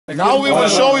Now we will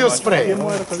show you spray.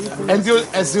 And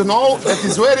as you know, it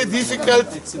is very difficult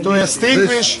to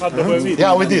extinguish.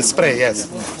 Yeah, with this spray, yes.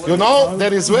 You know,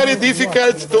 that is very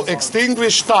difficult to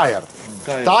extinguish tire.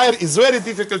 Tire is very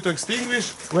difficult to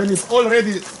extinguish when it's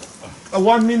already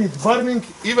 1 minute burning,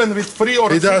 even with 3 or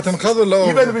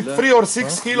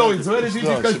 6 kilo, it's very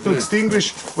difficult to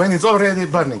extinguish when it's already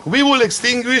burning. We will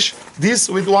extinguish this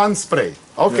with one spray.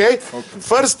 Okay?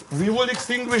 First, we will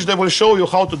extinguish, they will show you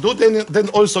how to do it, then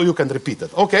also you can repeat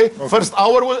it. Okay? First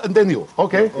our will, and then you.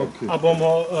 Okay? A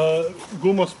bomo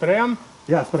gumo sprejam?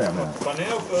 Ja, sprejam.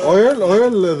 Oil,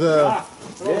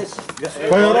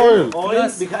 fire oil.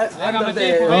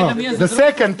 The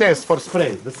second test for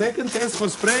spray. The second test for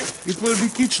spray, it will be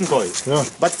kitchen oil. Yeah.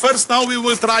 But first now we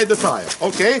will try the tire.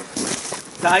 Okay?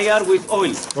 Tire with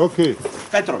oil. Okay.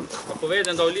 Petrol.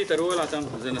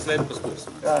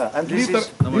 And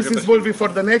this is will be for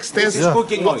the next test.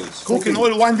 Cooking oil. Cooking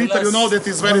oil, 1 liter, you know that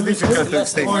is very difficult to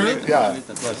extinguish. Yeah.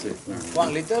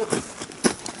 1 liter.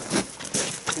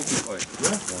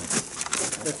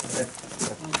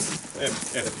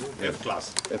 F class.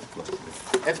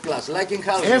 F class, like in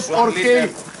house. F or K,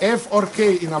 F or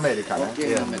K in America.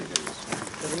 Okay, in America.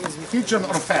 Kitchen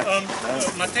or fat.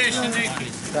 Matej, še nekaj.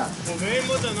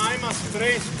 Povejmo, da naj ima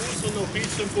sprej spusen v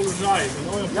pičnem položaju.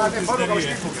 Ja, ne, prvo ga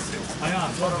še tukaj. Ja.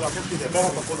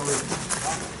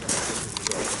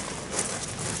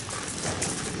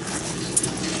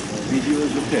 Video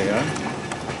is okay, huh?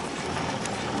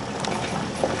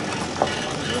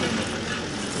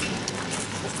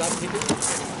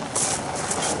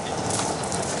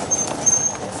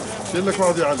 شيلك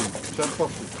واحد يا علي عشان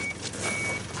تطفي.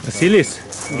 Vasilis,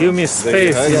 give me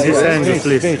space in this angle,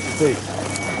 please.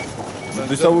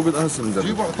 بده يسوي بالأحسن ده.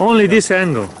 Only this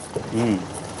angle.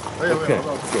 Okay.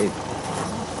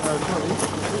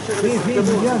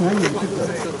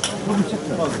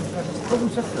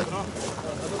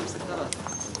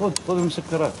 خذ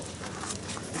المسكرات.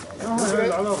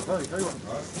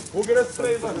 هو قرأت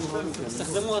سبراي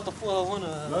استخدموها طفوها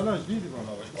هنا. لا جديد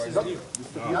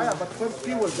Yeah, but first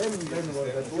fuel, then we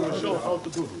will show how to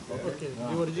do it. اوكي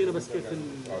يورجينا بس كيف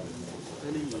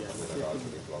الآلية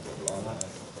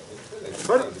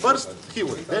First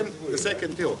fuel, then the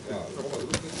second fuel.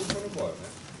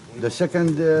 The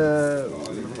second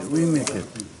we make it.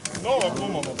 No,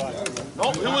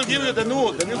 we will give you the new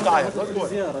tire. Don't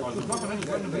worry.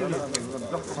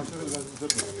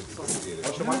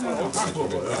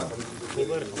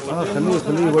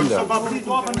 خليه يولع.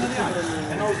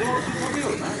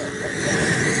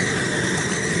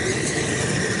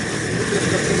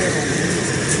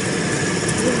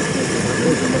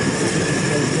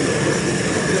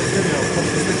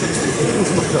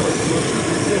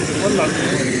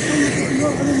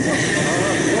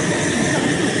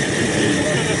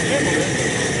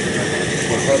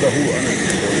 هذا هو أنا.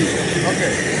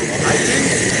 Okay. I think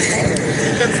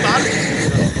you can start.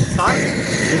 Start.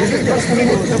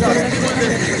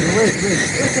 Wait.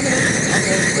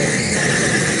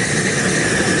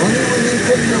 Only when you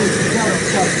tell me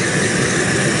stop.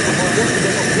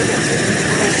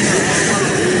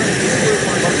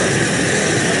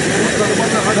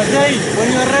 Okay, when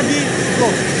you are ready, go.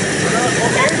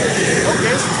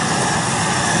 Okay.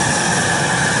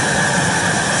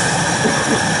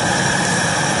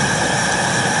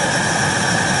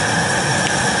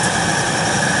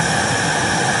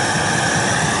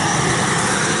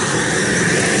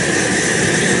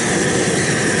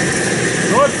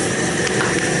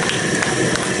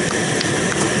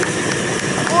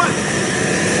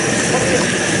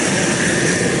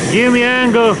 Give me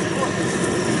angle.